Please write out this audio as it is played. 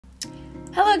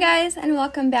Hello guys, and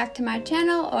welcome back to my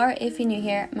channel, or if you're new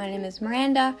here, my name is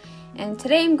Miranda, and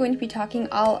today I'm going to be talking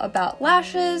all about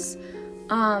lashes,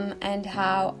 and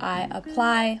how I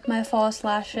apply my false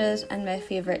lashes and my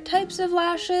favorite types of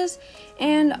lashes,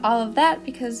 and all of that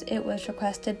because it was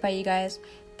requested by you guys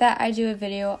that I do a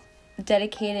video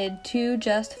dedicated to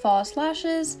just false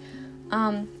lashes.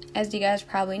 As you guys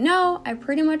probably know, I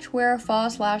pretty much wear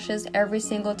false lashes every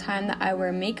single time that I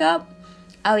wear makeup,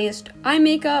 at least eye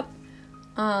makeup.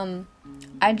 I'm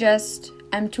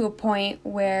to a point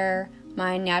where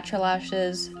my natural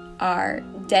lashes are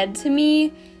dead to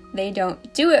me. They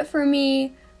don't do it for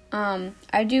me.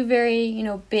 I do very,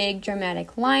 big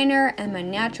dramatic liner, and my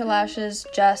natural lashes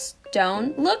just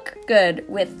don't look good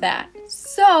with that.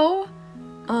 So,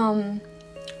 I'm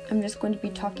just going to be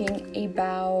talking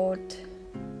about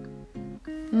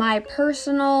my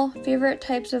personal favorite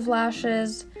types of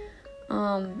lashes.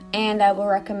 And I will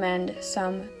recommend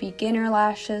some beginner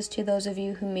lashes to those of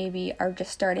you who maybe are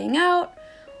just starting out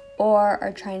or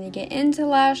are trying to get into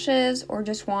lashes or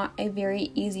just want a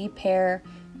very easy pair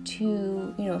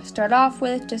to, start off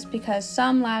with, just because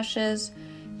some lashes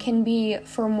can be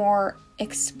for more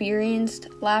experienced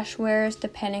lash wearers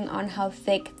depending on how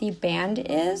thick the band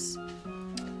is.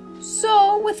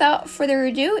 So, without further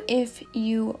ado, if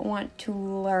you want to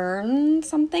learn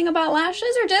something about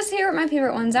lashes or just hear what my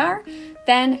favorite ones are,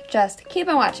 then just keep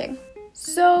on watching.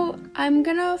 So, I'm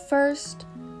gonna first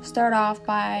start off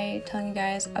by telling you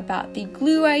guys about the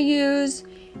glue I use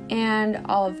and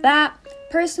all of that.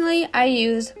 Personally, I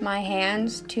use my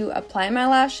hands to apply my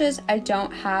lashes. I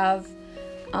don't have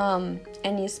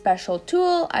any special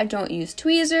tool. I don't use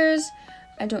tweezers.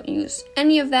 I don't use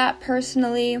any of that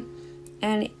personally.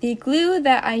 And the glue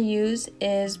that I use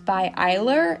is by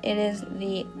Eyler. It is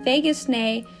the Vegas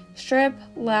Nay Strip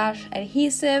Lash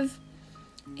Adhesive,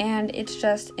 and it's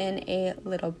just in a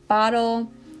little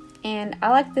bottle. And I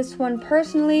like this one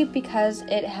personally because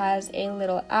it has a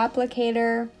little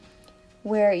applicator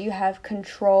where you have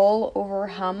control over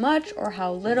how much or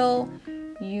how little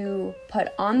you put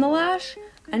on the lash.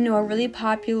 I know a really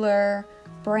popular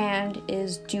brand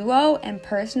is Duo, and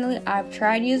personally I've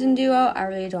tried using Duo. I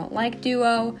really don't like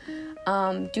Duo.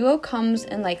 Duo comes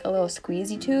in like a little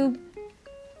squeezy tube,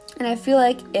 and I feel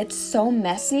like it's so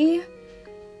messy,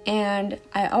 and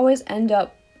I always end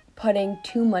up putting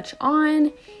too much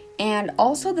on, and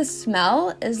also the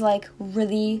smell is like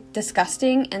really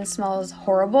disgusting and smells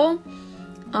horrible.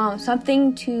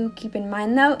 Something to keep in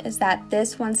mind though is that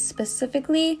this one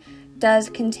specifically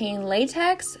does contain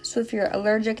latex, so if you're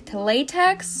allergic to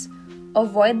latex,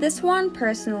 avoid this one.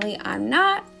 Personally, I'm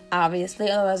not, obviously,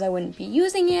 otherwise I wouldn't be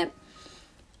using it.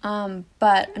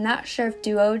 But I'm not sure if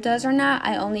Duo does or not.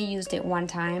 I only used it one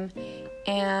time,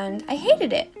 and I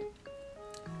hated it.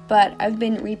 But I've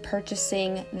been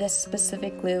repurchasing this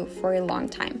specific glue for a long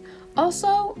time.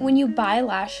 Also, when you buy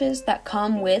lashes that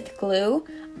come with glue,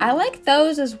 I like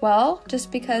those as well,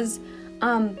 just because,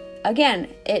 again,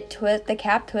 the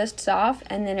cap twists off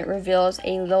and then it reveals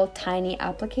a little tiny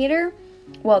applicator.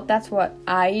 Well, that's what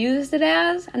I used it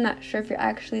as. I'm not sure if you're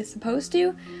actually supposed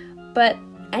to, but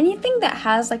anything that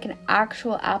has like an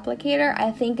actual applicator,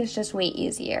 I think is just way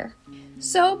easier.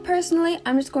 So personally,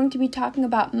 I'm just going to be talking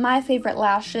about my favorite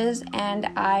lashes,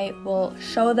 and I will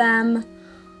show them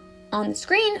on the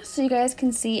screen so you guys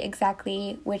can see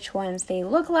exactly which ones they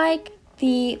look like.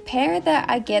 The pair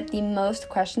that I get the most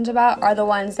questions about are the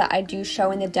ones that I do show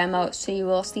in the demo, so you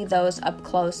will see those up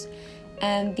close.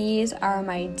 And these are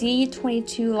my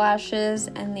D22 lashes,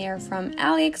 and they are from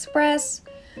Aliexpress.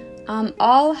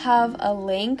 I'll have a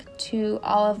link to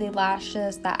all of the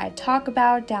lashes that I talk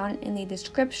about down in the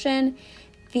description.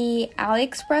 The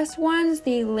Aliexpress ones,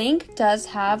 the link does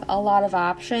have a lot of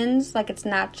options. Like, it's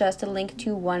not just a link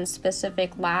to one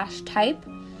specific lash type.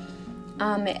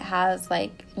 It has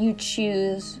like, you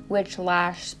choose which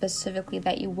lash specifically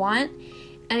that you want,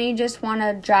 and you just want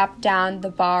to drop down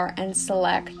the bar and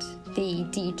select the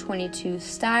D22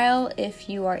 style if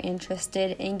you are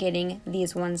interested in getting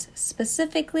these ones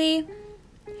specifically.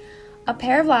 A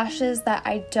pair of lashes that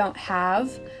I don't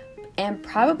have and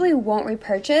probably won't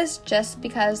repurchase just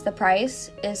because the price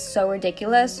is so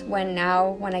ridiculous when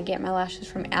I get my lashes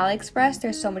from AliExpress,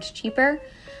 they're so much cheaper.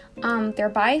 They're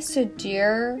by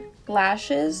Seduire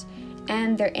Lashes,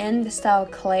 and they're in the style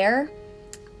Claire.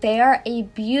 They are a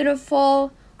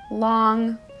beautiful,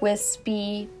 long,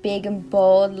 wispy, big and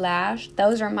bold lash.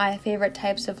 Those are my favorite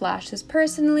types of lashes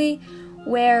personally,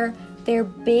 where they're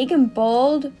big and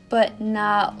bold but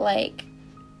not like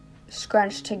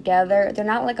scrunched together. They're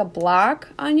not like a block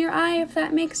on your eye, if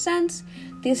that makes sense.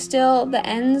 the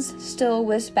ends still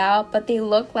wisp out, but they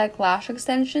look like lash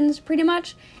extensions pretty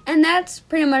much. And that's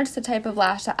pretty much the type of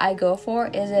lash that I go for,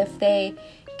 is if they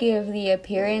give the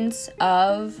appearance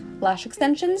of lash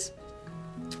extensions,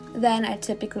 then I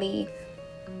typically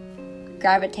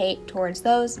gravitate towards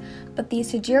those. But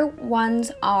these Seduire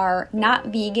ones are not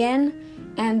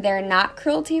vegan and they're not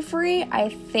cruelty free, I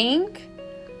think.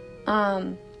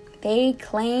 They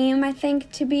claim, I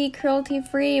think, to be cruelty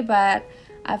free, but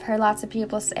I've heard lots of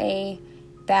people say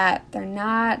that they're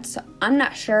not, so I'm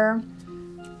not sure.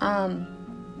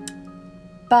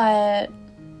 But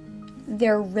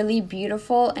they're really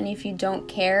beautiful, and if you don't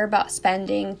care about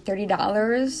spending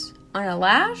 $30 on a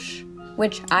lash,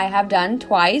 which I have done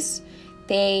twice,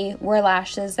 they were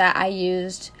lashes that I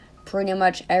used pretty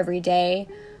much every day,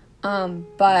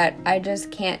 but I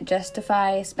just can't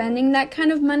justify spending that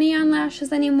kind of money on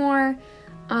lashes anymore.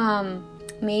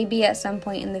 Maybe at some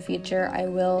point in the future I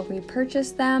will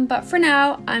repurchase them, but for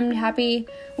now I'm happy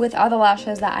with all the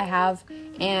lashes that I have,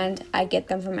 and I get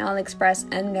them from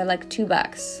Aliexpress and they're like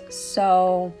 $2,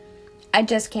 so I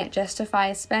just can't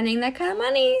justify spending that kind of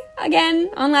money again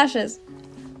on lashes.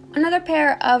 Another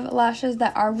pair of lashes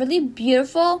that are really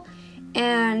beautiful,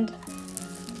 and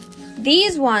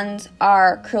these ones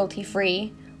are cruelty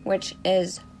free, which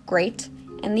is great,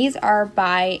 and these are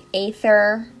by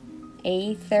Aether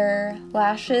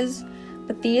Lashes,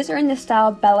 but these are in the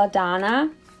style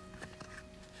Belladonna.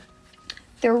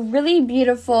 They're really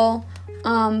beautiful.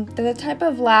 They're the type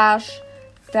of lash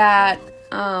that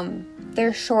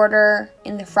they're shorter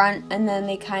in the front and then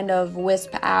they kind of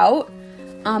wisp out,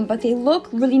 but they look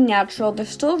really natural. They're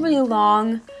still really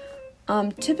long.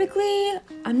 Typically,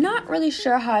 I'm not really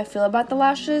sure how I feel about the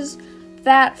lashes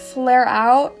that flare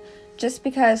out, just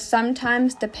because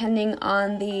sometimes, depending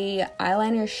on the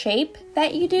eyeliner shape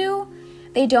that you do,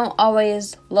 they don't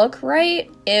always look right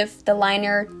if the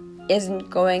liner isn't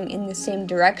going in the same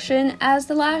direction as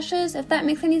the lashes, if that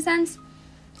makes any sense.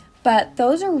 But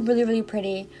those are really, really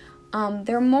pretty.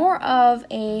 They're more of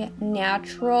a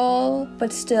natural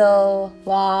but still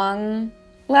long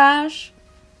lash.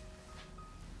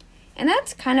 And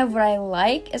that's kind of what I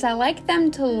like, is I like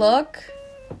them to look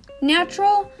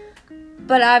natural,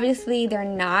 but obviously they're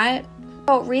not.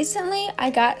 So recently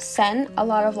I got sent a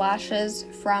lot of lashes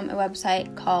from a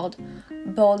website called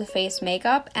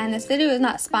Boldfacemakeup, and this video is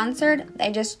not sponsored.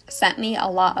 They just sent me a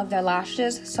lot of their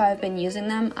lashes, so I've been using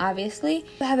them, obviously.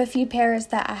 I have a few pairs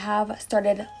that I have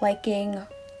started liking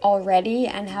already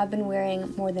and have been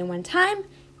wearing more than one time,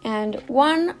 and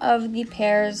one of the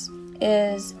pairs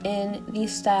is in the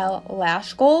style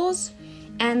Lash Goals,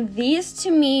 and these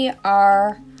to me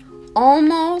are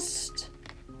almost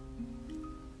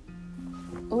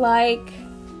like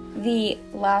the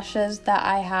lashes that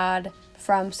I had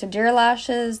from Seduire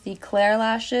Lashes, the Claire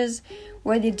lashes,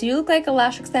 where they do look like a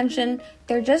lash extension.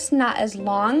 They're just not as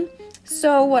long.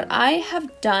 So what I have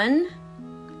done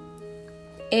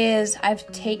is I've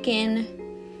taken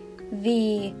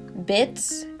the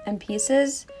bits and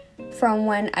pieces from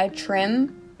when I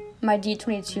trim my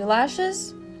D22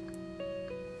 lashes,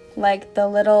 like the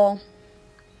little,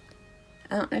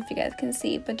 I don't know if you guys can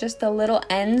see, but just the little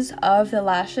ends of the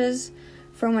lashes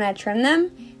from when I trim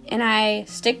them, and I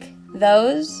stick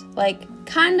those, like,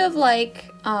 kind of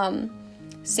like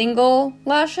single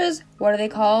lashes. What are they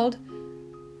called?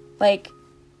 Like,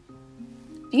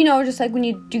 you know, just like when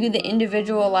you do the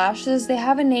individual lashes, they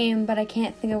have a name, but I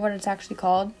can't think of what it's actually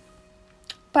called.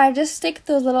 But I just stick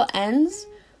those little ends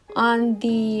on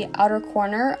the outer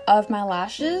corner of my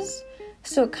lashes,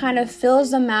 so it kind of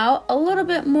fills them out a little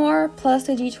bit more. Plus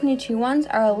the D22 ones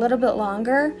are a little bit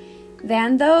longer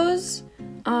than those,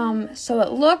 so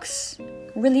it looks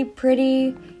really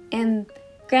pretty. And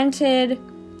granted,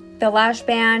 the lash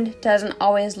band doesn't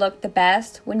always look the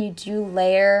best when you do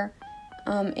layer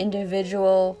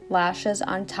individual lashes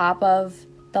on top of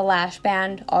the lash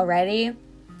band already,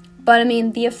 but I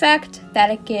mean, the effect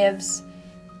that it gives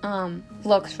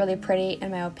looks really pretty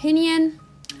in my opinion.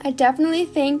 I definitely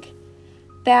think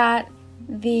that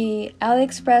the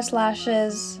Aliexpress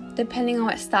lashes, depending on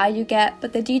what style you get,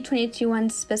 but the D22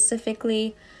 ones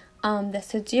specifically, the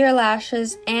Seduire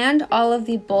Lashes, and all of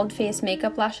the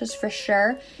Boldfacemakeup lashes for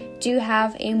sure, do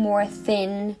have a more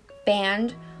thin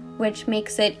band, which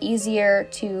makes it easier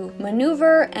to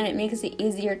maneuver and it makes it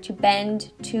easier to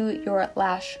bend to your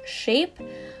lash shape.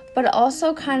 But it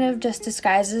also kind of just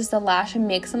disguises the lash and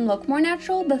makes them look more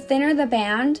natural. The thinner the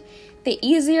band, the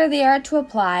easier they are to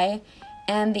apply,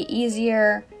 and the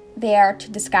easier they are to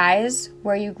disguise,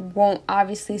 where you won't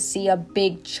obviously see a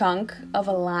big chunk of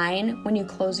a line when you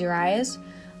close your eyes.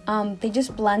 They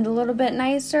just blend a little bit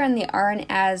nicer and they aren't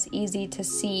as easy to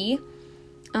see.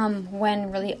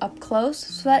 when really up close.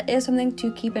 So that is something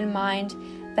to keep in mind,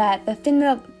 that the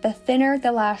thinner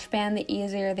the lash band, the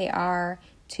easier they are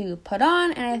to put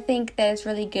on. And I think that it's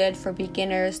really good for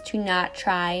beginners to not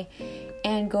try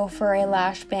and go for a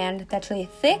lash band that's really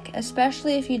thick,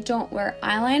 especially if you don't wear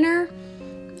eyeliner.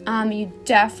 You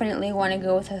definitely want to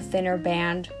go with a thinner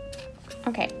band.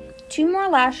 Okay, 2 more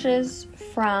lashes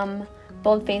from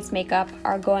Boldfacemakeup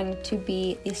are going to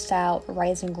be the style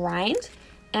Rise and Grind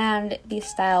and the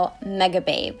style Mega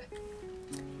Babe.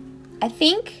 I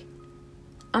think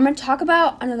I'm going to talk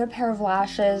about another pair of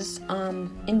lashes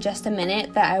in just a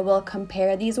minute that I will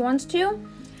compare these ones to.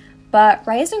 But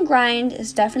Rise and Grind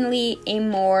is definitely a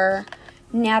more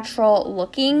natural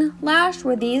looking lash,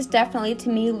 where these definitely to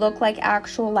me look like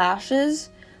actual lashes,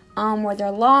 where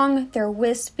they're long, they're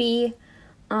wispy,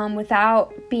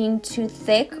 without being too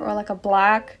thick or like a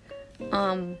black.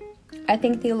 I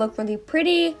think they look really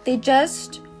pretty. They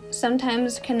just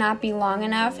sometimes cannot be long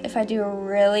enough if I do a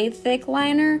really thick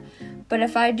liner, but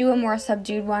if I do a more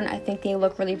subdued one, I think they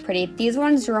look really pretty. These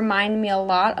ones remind me a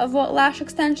lot of what lash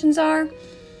extensions are.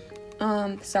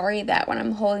 Sorry that when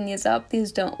I'm holding these up,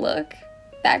 these don't look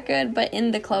that good, but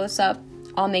in the close-up,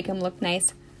 I'll make them look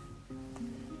nice.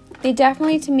 They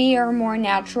definitely, to me, are a more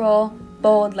natural,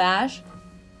 bold lash.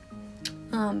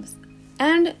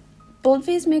 And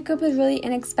Boldfacemakeup is really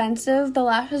inexpensive. The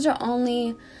lashes are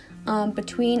only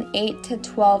between $8 to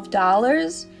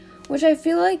 $12, which I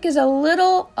feel like is a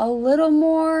little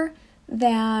more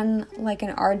than like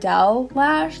an Ardell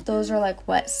lash. Those are like,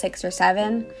 what, $6 or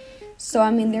 $7? So,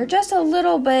 I mean, they're just a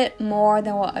little bit more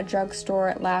than what a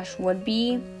drugstore lash would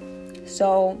be.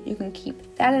 So, you can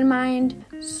keep that in mind.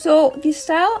 So, the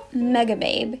style Mega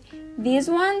Babe, these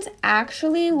ones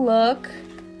actually look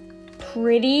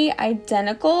pretty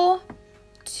identical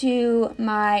to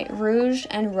my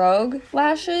Rouge.and.rogue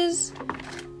lashes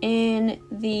in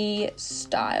the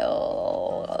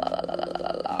style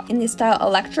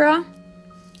Electra,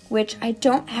 which I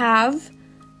don't have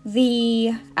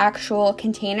the actual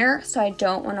container, so I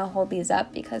don't want to hold these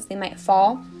up because they might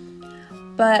fall.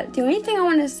 But the only thing I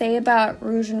want to say about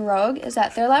Rouge.and.rogue is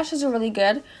that their lashes are really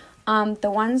good.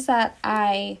 The ones that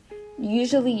I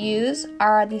usually use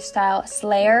are the style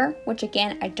Slayer, which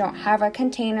again, I don't have a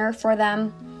container for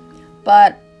them,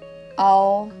 but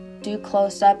I'll do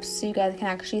close-ups so you guys can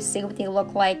actually see what they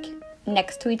look like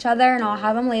next to each other, and I'll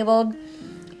have them labeled.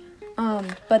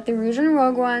 But the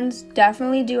Rouge.and.rogue ones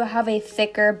definitely do have a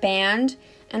thicker band,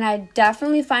 and I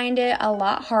definitely find it a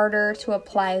lot harder to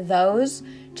apply those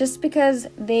just because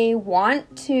they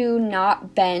want to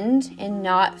not bend and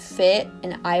not fit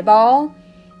an eyeball.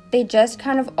 They just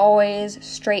kind of always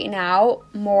straighten out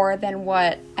more than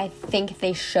what I think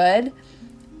they should,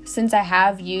 since I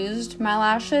have used my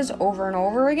lashes over and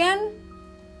over again.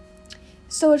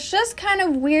 So it's just kind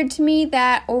of weird to me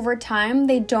that over time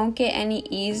they don't get any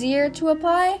easier to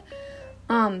apply.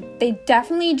 They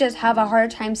definitely just have a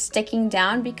harder time sticking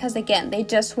down because, again, they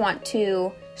just want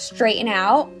to straighten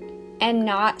out and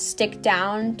not stick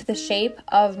down to the shape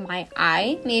of my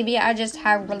eye. Maybe I just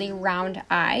have really round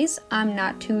eyes. I'm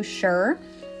not too sure.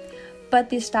 But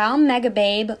the style Mega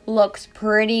Babe looks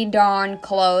pretty darn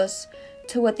close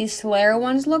to what these Slayer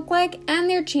ones look like, and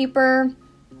they're cheaper.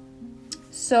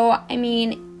 So, I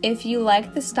mean, if you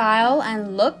like the style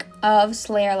and look of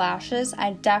Slayer lashes,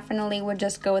 I definitely would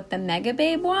just go with the Mega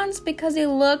Babe ones because they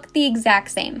look the exact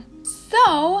same.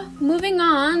 So, moving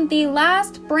on, the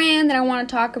last brand that I want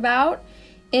to talk about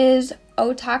is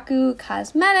Otaku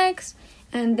Cosmetics,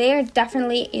 and they are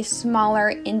definitely a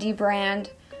smaller indie brand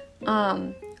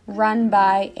run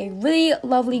by a really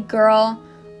lovely girl.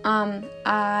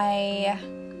 I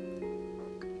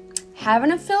have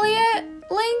an affiliate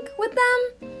link with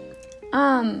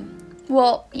them.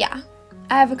 Well, yeah,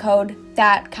 I have a code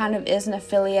that kind of is an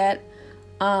affiliate,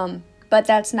 but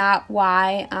that's not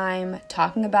why I'm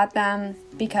talking about them,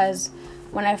 because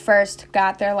when I first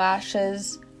got their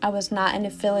lashes, I was not an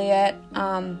affiliate.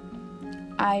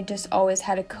 I just always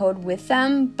had a code with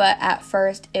them, but at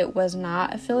first it was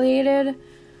not affiliated,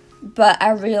 but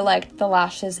I really liked the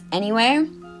lashes anyway.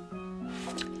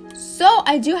 So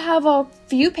I do have a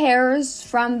few pairs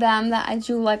from them that I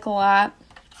do like a lot.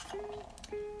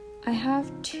 I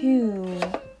have 2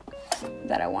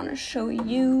 that I want to show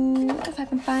you if I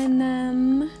can find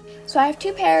them. So I have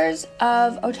 2 pairs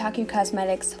of Otaku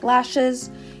Cosmetics lashes,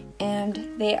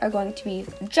 and they are going to be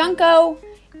Junko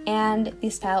and the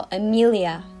style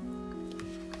Amelia.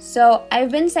 So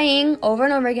I've been saying over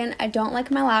and over again, I don't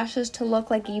like my lashes to look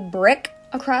like a brick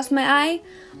across my eye.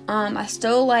 I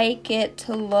still like it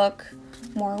to look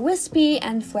more wispy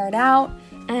and flared out,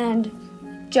 and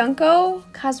Junko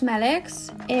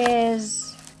Cosmetics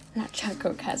is not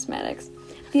Junko Cosmetics.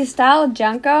 The Style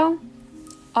Junko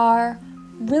are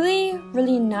really,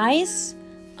 really nice.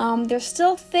 They're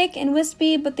still thick and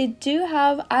wispy, but they do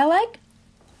have,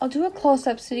 I'll do a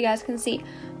close-up so you guys can see,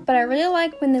 but I really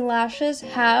like when the lashes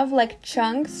have like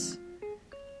chunks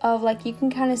of, like, you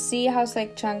can kind of see how it's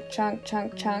like chunk,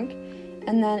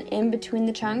 and then in between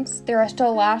the chunks, there are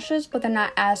still lashes, but they're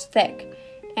not as thick.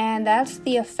 And that's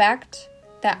the effect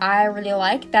that I really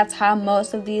like. That's how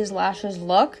most of these lashes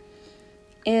look,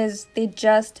 is they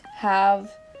just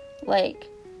have like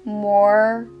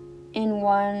more in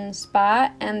one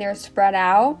spot and they're spread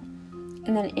out,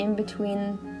 and then in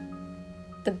between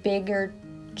the bigger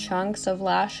chunks of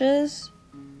lashes,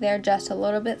 they're just a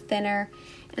little bit thinner,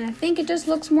 and I think it just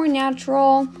looks more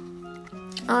natural.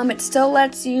 It still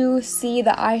lets you see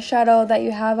the eyeshadow that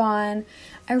you have on.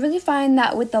 I really find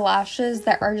that with the lashes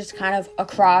that are just kind of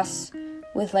across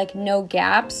with like no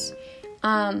gaps,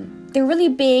 they're really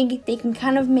big. They can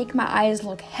kind of make my eyes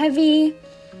look heavy.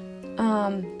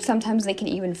 Sometimes they can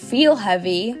even feel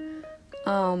heavy,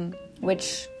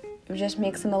 which just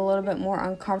makes them a little bit more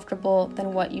uncomfortable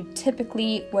than what you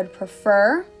typically would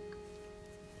prefer.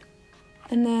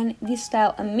 And then the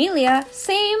Style Amelia,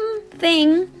 same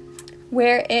thing,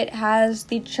 where it has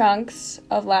the chunks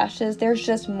of lashes. There's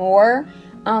just more.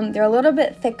 They're a little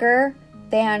bit thicker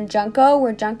than Junko,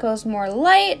 where Junko is more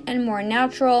light and more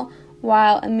natural,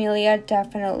 while Amelia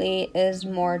definitely is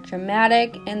more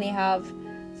dramatic, and they have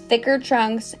thicker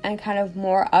chunks and kind of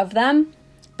more of them,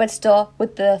 but still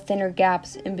with the thinner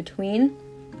gaps in between.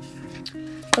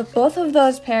 But both of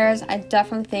those pairs I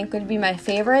definitely think would be my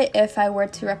favorite if I were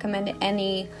to recommend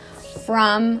any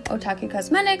from Otaku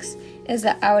Cosmetics, is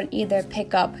that I would either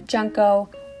pick up Junko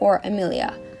or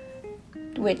Amelia,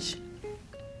 which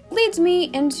leads me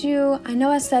into, I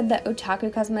know I said that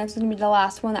Otaku Cosmetics is going to be the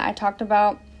last one that I talked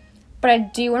about, but I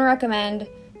do want to recommend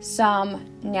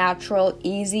some natural,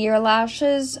 easier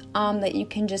lashes that you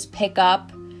can just pick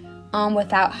up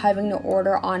without having to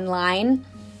order online.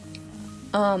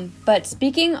 But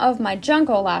speaking of my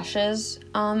Junko lashes,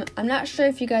 I'm not sure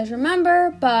if you guys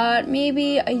remember, but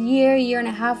maybe a year and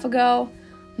a half ago,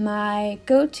 my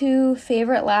go-to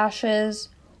favorite lashes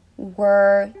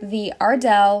were the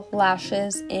Ardell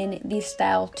Lashes in the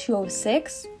style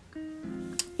 206.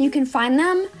 You can find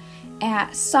them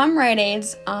at some Rite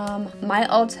Aids. My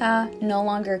Ulta no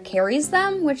longer carries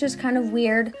them, which is kind of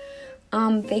weird.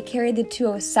 They carry the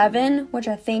 207, which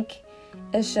I think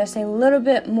is just a little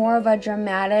bit more of a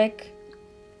dramatic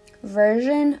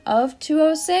version of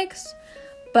 206.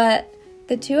 But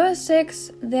the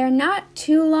 206, they're not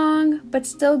too long, but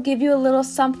still give you a little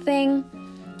something.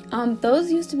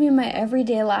 Those used to be my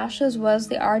everyday lashes, was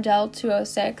the Ardell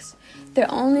 206. They're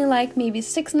only like maybe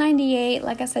 $6.98.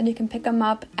 Like I said, you can pick them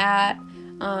up at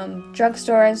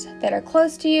drugstores that are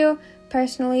close to you.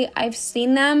 Personally, I've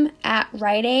seen them at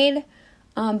Rite Aid,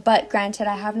 but granted,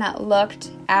 I have not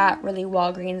looked at really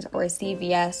Walgreens or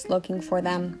CVS looking for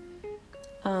them.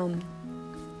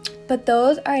 But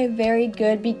those are a very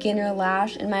good beginner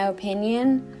lash in my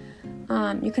opinion.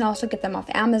 You can also get them off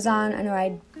Amazon. I know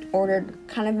I ordered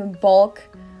kind of in bulk,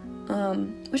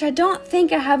 which I don't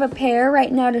think I have a pair right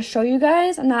now to show you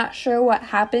guys. I'm not sure what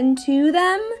happened to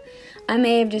them. I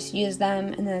may have just used them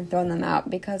and then thrown them out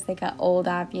because they got old,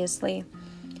 obviously.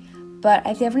 But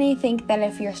I definitely think that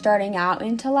if you're starting out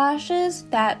into lashes,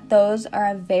 that those are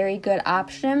a very good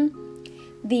option.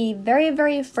 The very,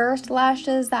 very first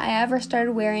lashes that I ever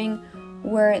started wearing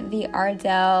were the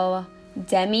Ardell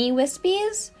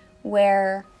Demi-Wispies,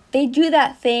 where they do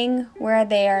that thing where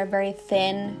they are very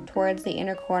thin towards the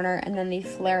inner corner and then they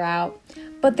flare out.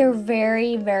 But they're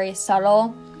very, very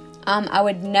subtle. I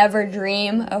would never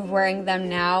dream of wearing them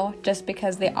now just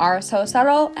because they are so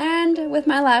subtle. And with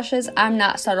my lashes, I'm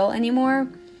not subtle anymore.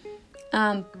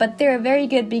 But they're a very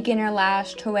good beginner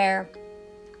lash to wear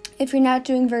if you're not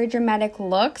doing very dramatic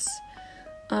looks,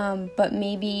 but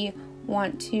maybe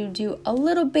want to do a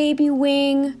little baby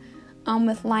wing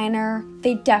with liner.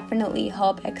 They definitely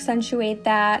help accentuate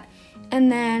that.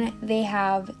 And then they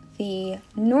have the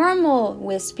normal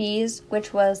wispies,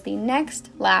 which was the next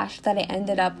lash that I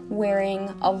ended up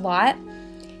wearing a lot.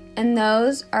 And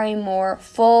those are a more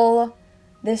full,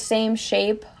 the same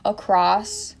shape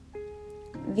across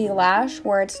the lash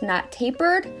where it's not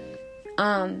tapered.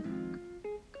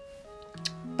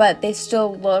 But they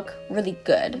still look really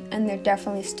good. And they're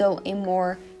definitely still a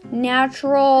more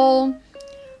natural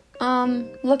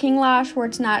looking lash where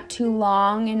it's not too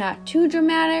long and not too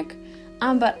dramatic.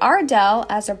 But Ardell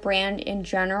as a brand in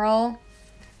general,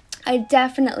 I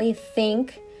definitely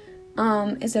think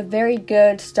is a very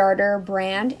good starter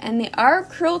brand. And they are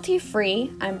cruelty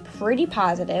free, I'm pretty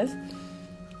positive.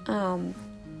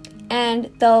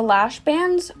 And the lash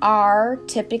bands are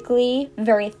typically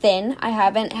very thin. I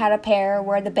haven't had a pair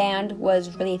where the band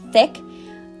was really thick.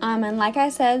 And like I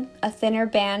said, a thinner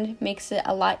band makes it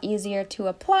a lot easier to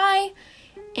apply.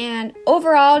 And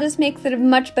overall, just makes it a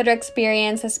much better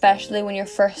experience, especially when you're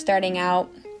first starting out.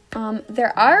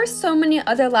 There are so many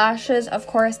other lashes, of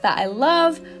course, that I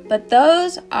love, but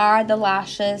those are the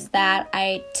lashes that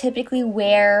I typically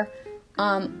wear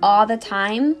all the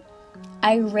time.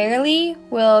 I rarely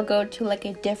will go to like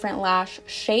a different lash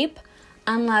shape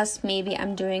unless maybe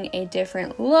I'm doing a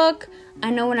different look.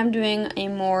 I know when I'm doing a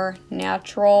more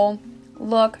natural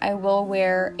look, I will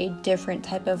wear a different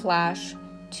type of lash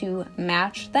to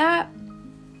match that.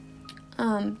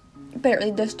 But it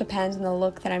really just depends on the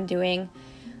look that I'm doing.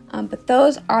 But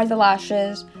those are the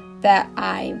lashes that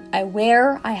I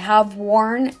wear, I have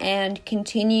worn, and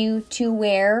continue to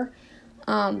wear.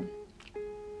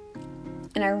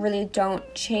 And I really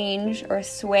don't change or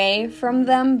sway from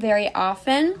them very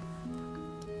often.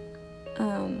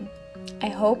 I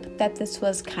hope that this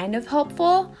was kind of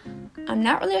helpful. I'm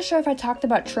not really sure if I talked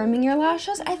about trimming your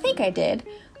lashes. I think I did.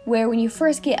 Where when you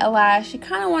first get a lash, you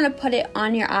kind of want to put it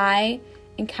on your eye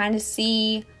and kind of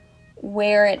see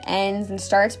where it ends and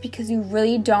starts, because you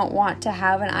really don't want to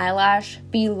have an eyelash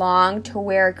be long to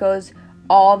where it goes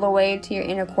all the way to your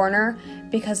inner corner,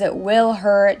 because it will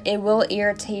hurt, it will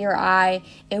irritate your eye,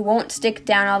 it won't stick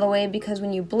down all the way because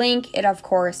when you blink, it of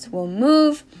course will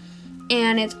move,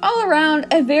 and it's all around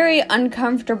a very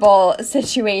uncomfortable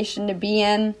situation to be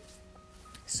in.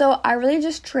 So I really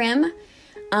just trim,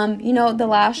 the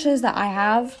lashes that I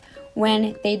have,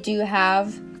 when they do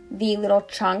have the little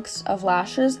chunks of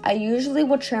lashes, I usually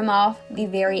will trim off the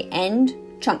very end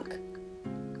chunk.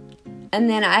 And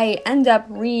then I end up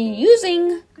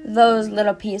reusing those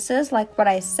little pieces, like what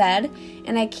I said,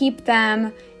 and I keep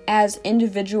them as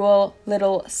individual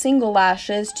little single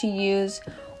lashes to use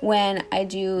when I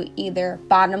do either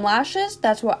bottom lashes.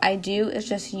 That's what I do, is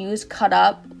just use cut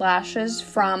up lashes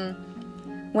from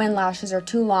when lashes are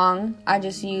too long. I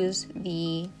just use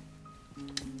the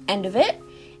end of it,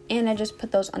 and I just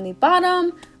put those on the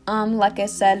bottom. Like I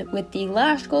said, with the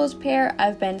Lash Goals pair,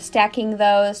 I've been stacking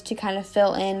those to kind of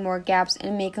fill in more gaps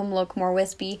and make them look more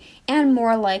wispy and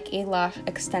more like a lash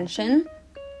extension.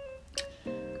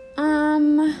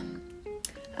 I'm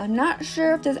not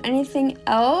sure if there's anything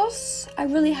else I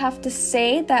really have to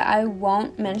say that I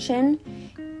won't mention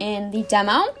in the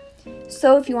demo.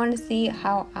 So if you want to see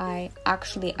how I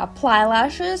actually apply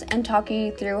lashes and talk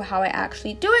you through how I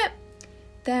actually do it,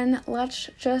 then let's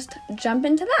just jump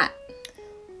into that.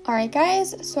 Alright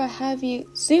guys, so I have you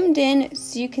zoomed in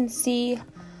so you can see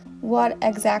what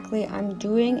exactly I'm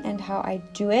doing and how I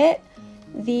do it.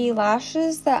 The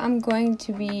lashes that I'm going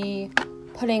to be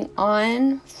putting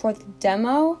on for the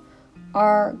demo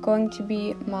are going to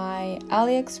be my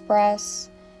Aliexpress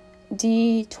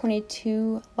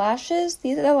D22 lashes.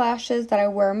 These are the lashes that I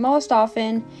wear most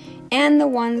often and the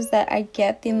ones that I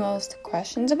get the most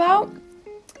questions about.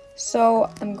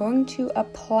 So I'm going to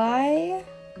apply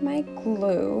my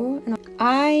glue.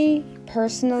 I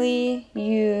personally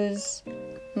use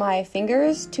my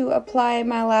fingers to apply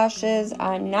my lashes.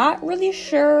 I'm not really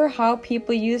sure how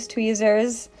people use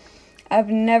tweezers. I've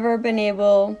never been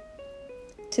able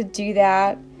to do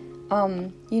that.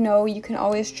 You can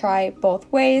always try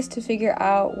both ways to figure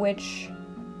out which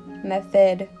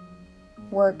method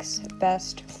works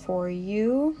best for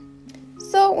you.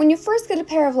 So when you first get a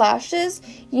pair of lashes,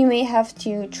 you may have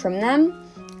to trim them.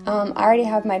 I already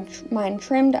have mine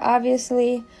trimmed,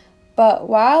 obviously, but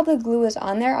while the glue is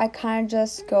on there, I kind of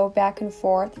just go back and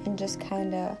forth and just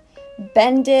kind of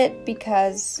bend it,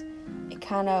 because it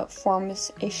kind of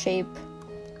forms a shape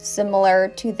similar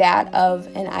to that of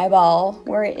an eyeball,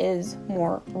 where it is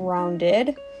more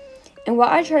rounded. And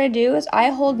what I try to do is I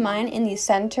hold mine in the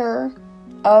center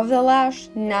of the lash,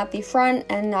 not the front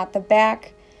and not the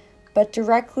back, but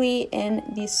directly in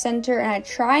the center, and I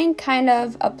try and kind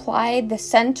of apply the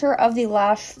center of the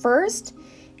lash first,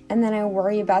 and then I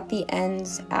worry about the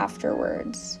ends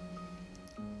afterwards.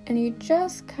 And you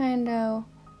just kind of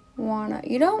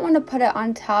you don't want to put it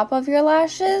on top of your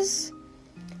lashes,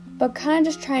 but kind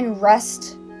of just try and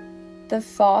rest the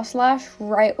false lash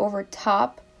right over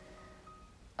top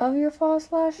of your false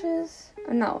lashes.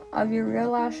 No, of your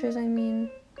real lashes, I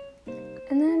mean.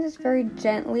 And then just very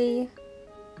gently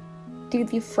do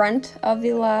the front of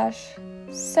the lash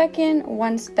second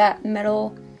once that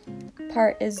middle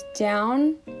part is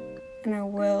down, and I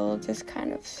will just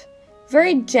kind of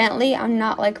very gently, I'm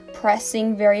not like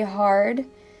pressing very hard,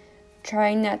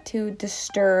 trying not to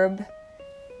disturb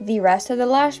the rest of the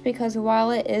lash, because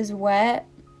while it is wet,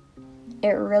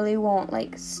 it really won't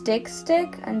like stick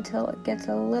until it gets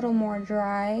a little more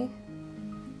dry.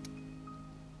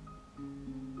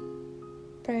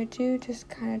 But I do just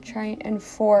kind of try and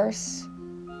enforce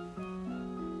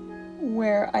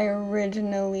where I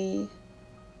originally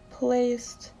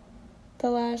placed the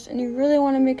lash, and you really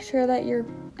want to make sure that your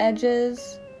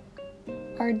edges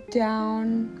are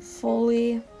down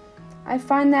fully. I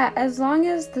find that as long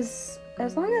as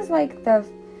like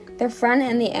the front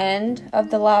and the end of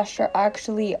the lash are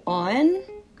actually on,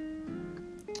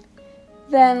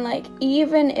 then like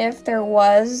even if there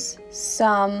was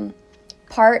some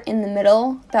part in the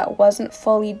middle that wasn't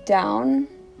fully down,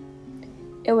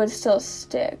 it would still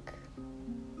stick.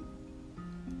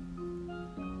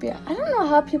 But yeah, I don't know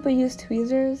how people use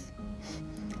tweezers.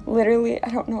 Literally, I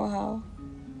don't know how.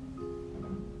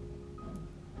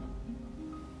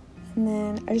 And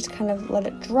then I just kind of let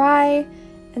it dry,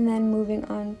 and then moving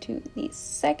on to the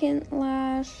second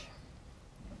lash.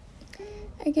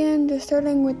 Again, just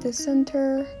starting with the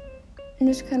center and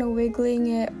just kind of wiggling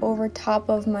it over top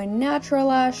of my natural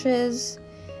lashes.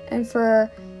 And for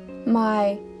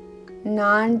my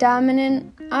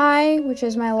non-dominant eye, which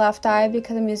is my left eye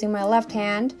because I'm using my left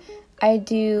hand, I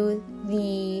do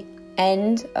the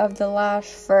end of the lash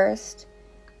first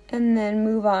and then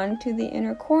move on to the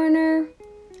inner corner.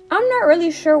 I'm not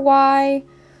really sure why.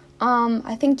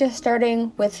 I think just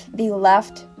starting with the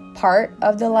left part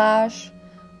of the lash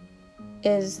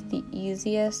is the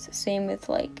easiest. Same with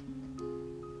like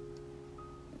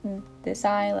this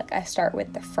eye. Like I start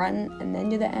with the front and then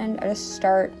do the end. I just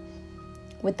start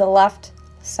with the left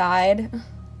side.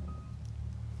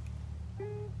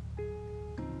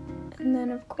 And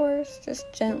then of course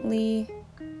just gently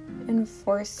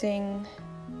enforcing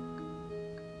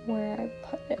where I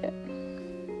put it.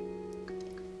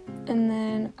 And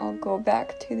then I'll go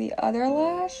back to the other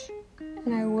lash,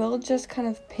 and I will just kind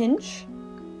of pinch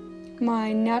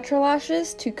my natural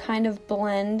lashes to kind of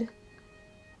blend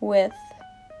with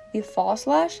the false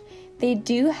lash. They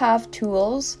do have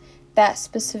tools that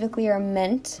specifically are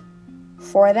meant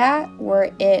for that,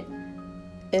 where it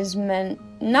is meant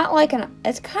not like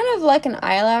it's kind of like an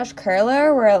eyelash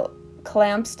curler where it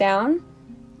clamps down,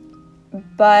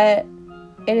 but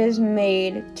it is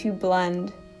made to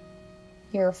blend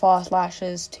your false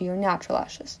lashes to your natural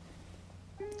lashes.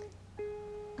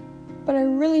 But I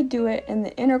really do it in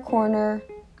the inner corner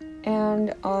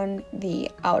and on the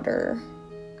outer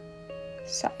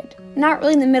side. Not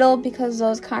really in the middle because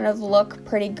those kind of look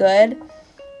pretty good.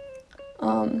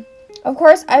 Of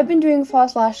course, I've been doing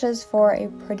false lashes for a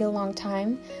pretty long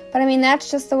time, but I mean, that's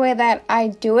just the way that I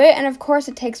do it, and of course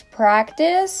it takes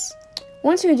practice.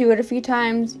 Once you do it a few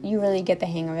times, you really get the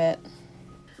hang of it.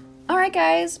 Alright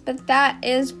guys, but that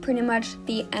is pretty much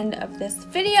the end of this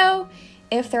video.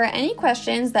 If there are any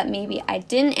questions that maybe I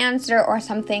didn't answer or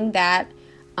something that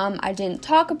I didn't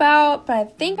talk about, but I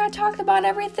think I talked about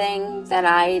everything that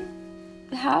I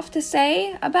have to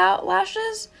say about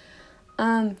lashes,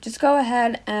 just go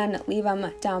ahead and leave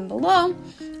them down below.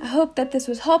 I hope that this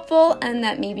was helpful and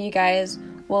that maybe you guys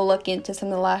will look into some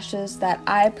of the lashes that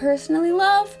I personally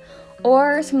love,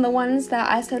 or some of the ones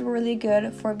that I said were really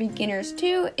good for beginners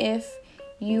too, if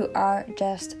you are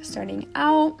just starting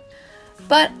out.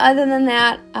 But other than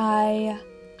that, I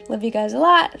love you guys a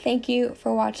lot. Thank you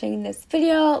for watching this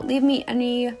video. Leave me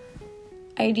any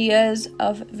ideas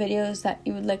of videos that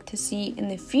you would like to see in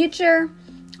the future.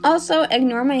 Also,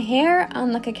 ignore my hair.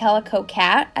 I'm like a calico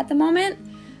cat at the moment.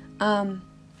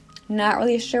 Not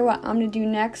really sure what I'm going to do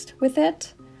next with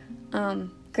it.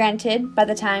 Granted, by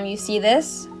the time you see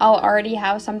this, I'll already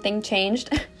have something changed.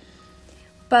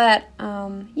 But,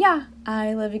 yeah,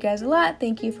 I love you guys a lot.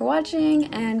 Thank you for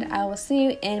watching, and I will see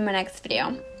you in my next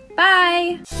video.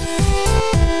 Bye!